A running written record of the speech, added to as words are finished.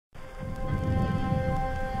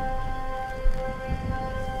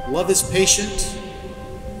Love is patient.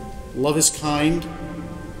 Love is kind.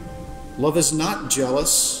 Love is not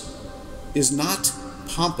jealous, is not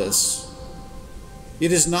pompous.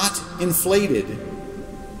 It is not inflated.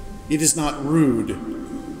 It is not rude.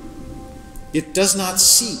 It does not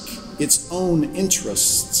seek its own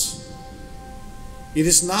interests. It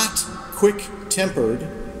is not quick-tempered.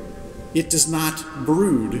 It does not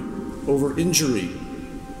brood over injury.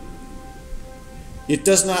 It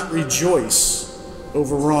does not rejoice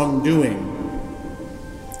over wrongdoing,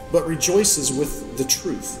 but rejoices with the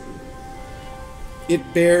truth.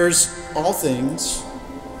 It bears all things,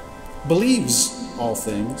 believes all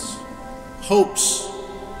things, hopes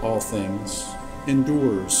all things,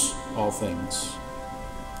 endures all things.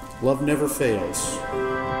 Love never fails.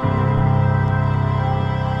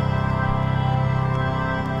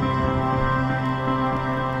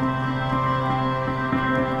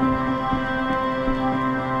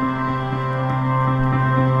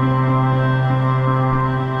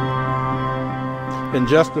 In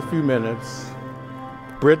just a few minutes,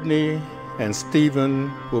 Brittany and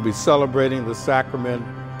Stephen will be celebrating the sacrament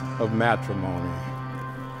of matrimony.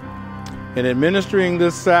 In administering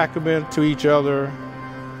this sacrament to each other,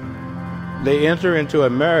 they enter into a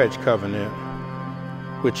marriage covenant,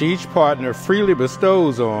 which each partner freely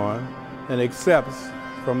bestows on and accepts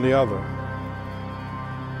from the other.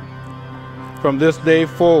 From this day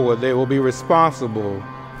forward, they will be responsible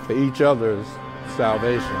for each other's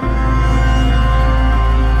salvation.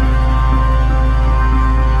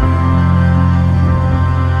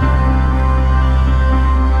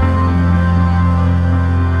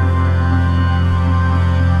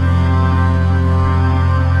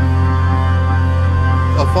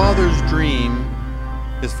 A father's dream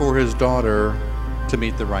is for his daughter to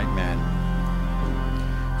meet the right man.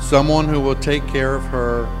 Someone who will take care of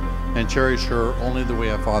her and cherish her only the way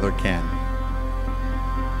a father can.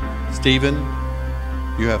 Stephen,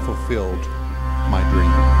 you have fulfilled my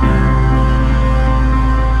dream.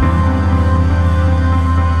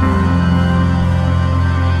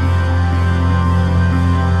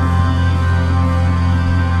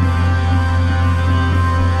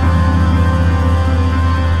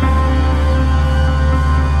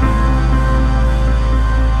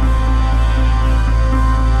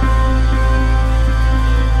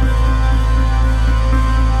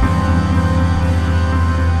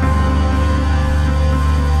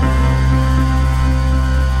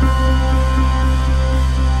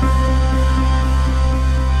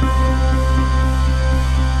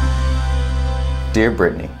 Dear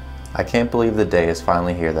Brittany, I can't believe the day is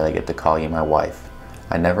finally here that I get to call you my wife.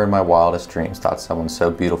 I never in my wildest dreams thought someone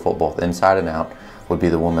so beautiful both inside and out would be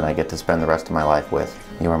the woman I get to spend the rest of my life with.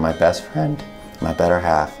 You are my best friend, my better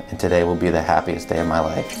half, and today will be the happiest day of my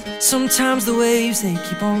life. Sometimes the waves, they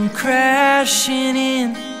keep on crashing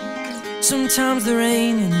in. Sometimes the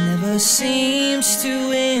rain, it never seems to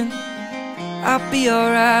end. I'll be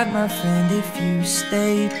alright, my friend, if you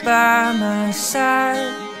stay by my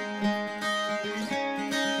side.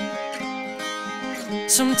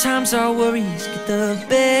 Sometimes our worries get the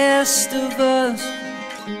best of us.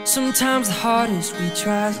 Sometimes the hardest we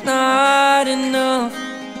try is not enough.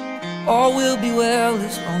 All will be well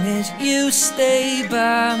as long as you stay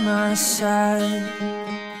by my side.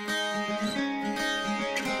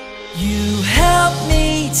 You help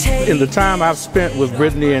me take. In the time I've spent with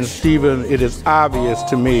Brittany and Stephen, it is obvious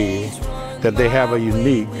to me that they have a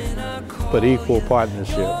unique but equal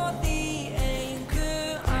partnership.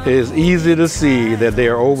 It is easy to see that they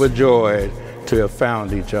are overjoyed to have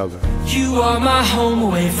found each other. You are my home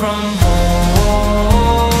away from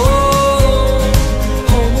home.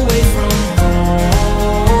 Home away from home.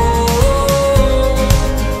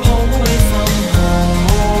 Home away from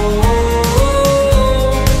home.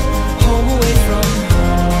 Home away from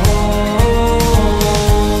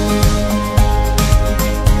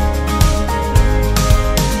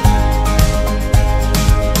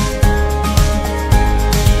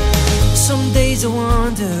Some days I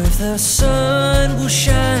wonder if the sun will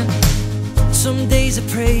shine. Some days I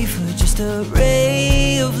pray for just a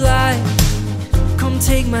ray of light. Come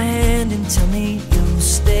take my hand and tell me you'll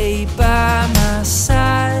stay by my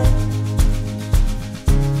side.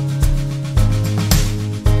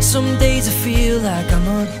 Some days I feel like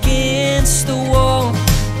I'm against the wall.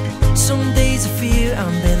 Some days I feel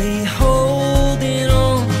I'm barely holding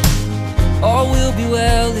on. All will be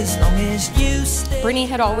well as long as you stay. Brittany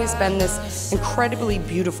had always been this incredibly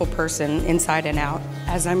beautiful person inside and out,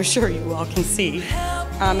 as I'm sure you all can see.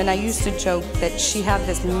 And I used to joke that she had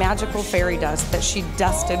this magical fairy dust that she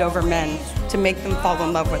dusted over men to make them fall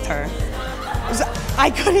in love with her.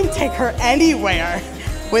 I couldn't take her anywhere.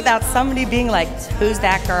 without somebody being like, who's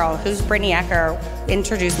that girl? Who's Brittany Ecker?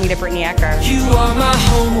 Introduce me to Brittany Ecker. You are my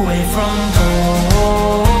home away from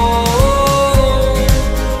home.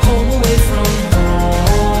 Home away from home.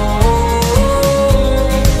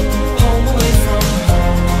 Home away from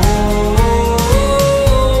home.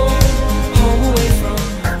 Home away from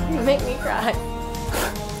home. You make me cry.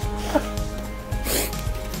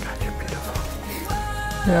 God, you're beautiful.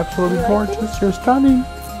 You're absolutely gorgeous. You're stunning.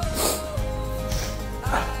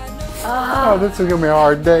 Oh, this is gonna be a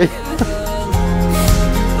hard day.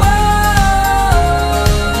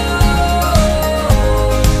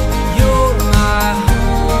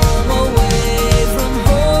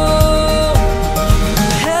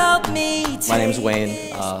 My name's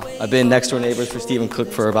Wayne. I've been next door neighbors for Stephen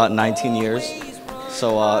Cook for about 19 years.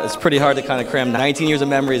 So it's pretty hard to kind of cram 19 years of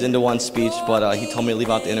memories into one speech, but he told me to leave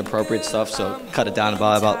out the inappropriate stuff, so cut it down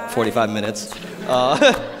by about 45 minutes.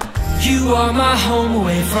 You are my home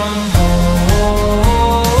away from home.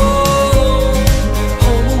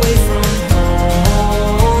 Home away from home.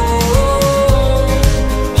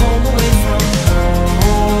 Home away from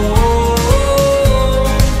home.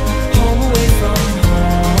 Home away from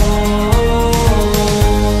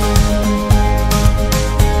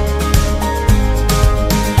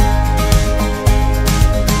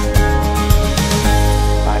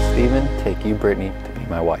I, Stephen, take you, Brittany, to be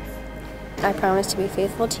my wife. I promise to be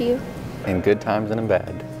faithful to you In good times and in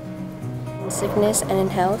bad. in sickness and in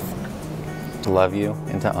health To love you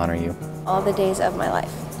and to honor you. all the days of my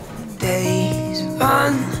life. days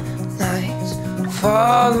run, nights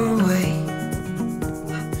fall away.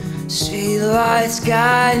 Streetlights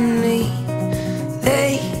guide me,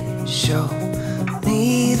 they show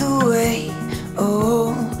me the way.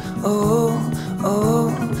 Oh, oh, oh,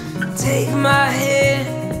 take my hand,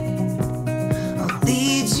 I'll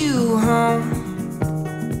lead you home.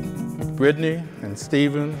 Brittany and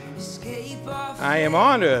Stephen, I am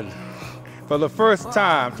honored for the first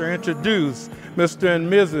time to introduce Mr.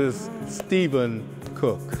 and Mrs. Stephen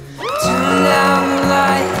Cook. Turn down the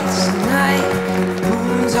lights tonight,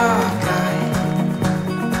 moon's all bright.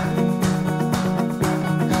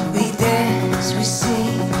 We dance, we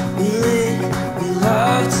sing, we live, we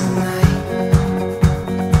love tonight.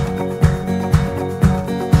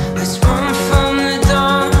 Let's run from the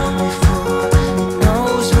dawn before it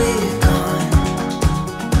knows we're gone.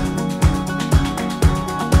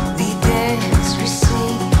 We dance, we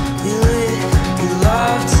sing, we live, we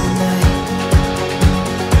love tonight.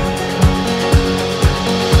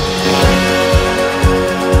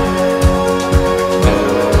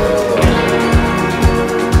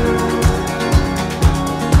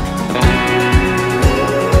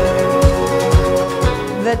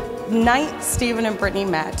 The night Stephen and Brittany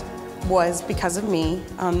met was because of me.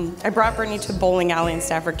 I brought Brittany to bowling alley in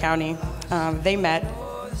Stafford County. They met.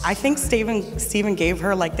 I think Stephen gave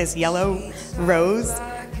her like this yellow rose.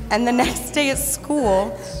 And the next day at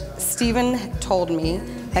school, Stephen told me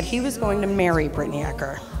that he was going to marry Brittany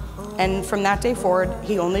Ecker. And from that day forward,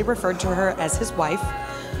 he only referred to her as his wife.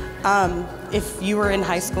 If you were in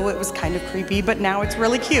high school, it was kind of creepy, but now it's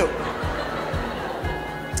really cute.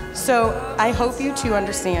 So I hope you two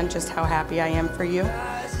understand just how happy I am for you.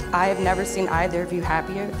 I have never seen either of you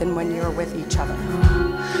happier than when you are with each other.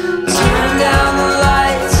 Turn down the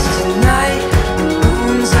lights tonight, the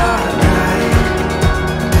moon's all bright.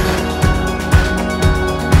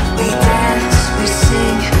 We dance, we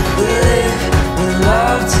sing, we live, we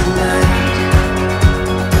love tonight.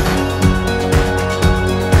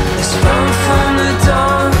 Let's run from the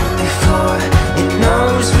dawn before it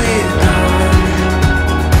knows we're gone.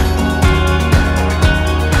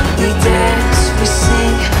 We dance, we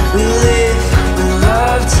sing, we live, we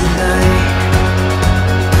love tonight.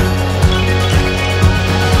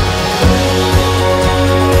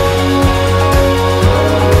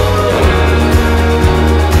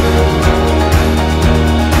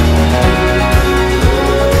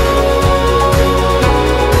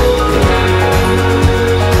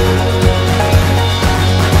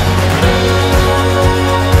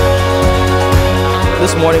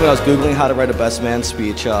 This morning when I was Googling how to write a best man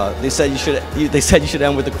speech, they said you should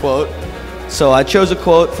end with a quote. So I chose a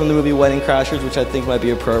quote from the movie Wedding Crashers, which I think might be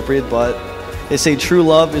appropriate, but they say true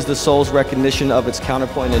love is the soul's recognition of its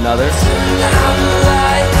counterpoint in another. Turn down the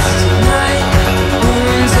lights tonight, the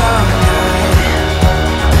moon's all bright.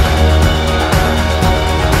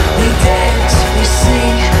 We dance, we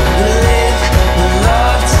sing, we live, we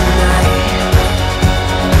love tonight.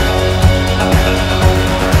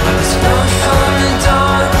 Let's run from the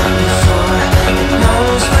dawn before it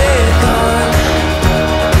knows we're gone.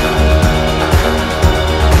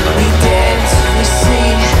 We dance, we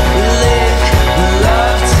sing, we live, we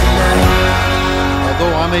love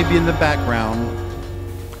may be in the background,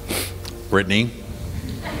 Brittany,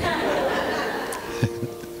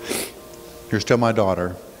 you're still my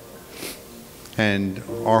daughter. And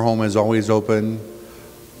our home is always open.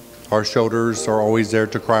 Our shoulders are always there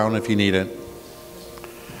to cry on if you need it.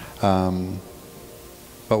 But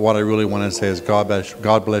what I really want to say is God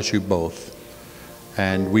bless you both.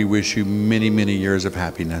 And we wish you many, many years of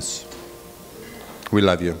happiness. We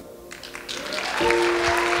love you.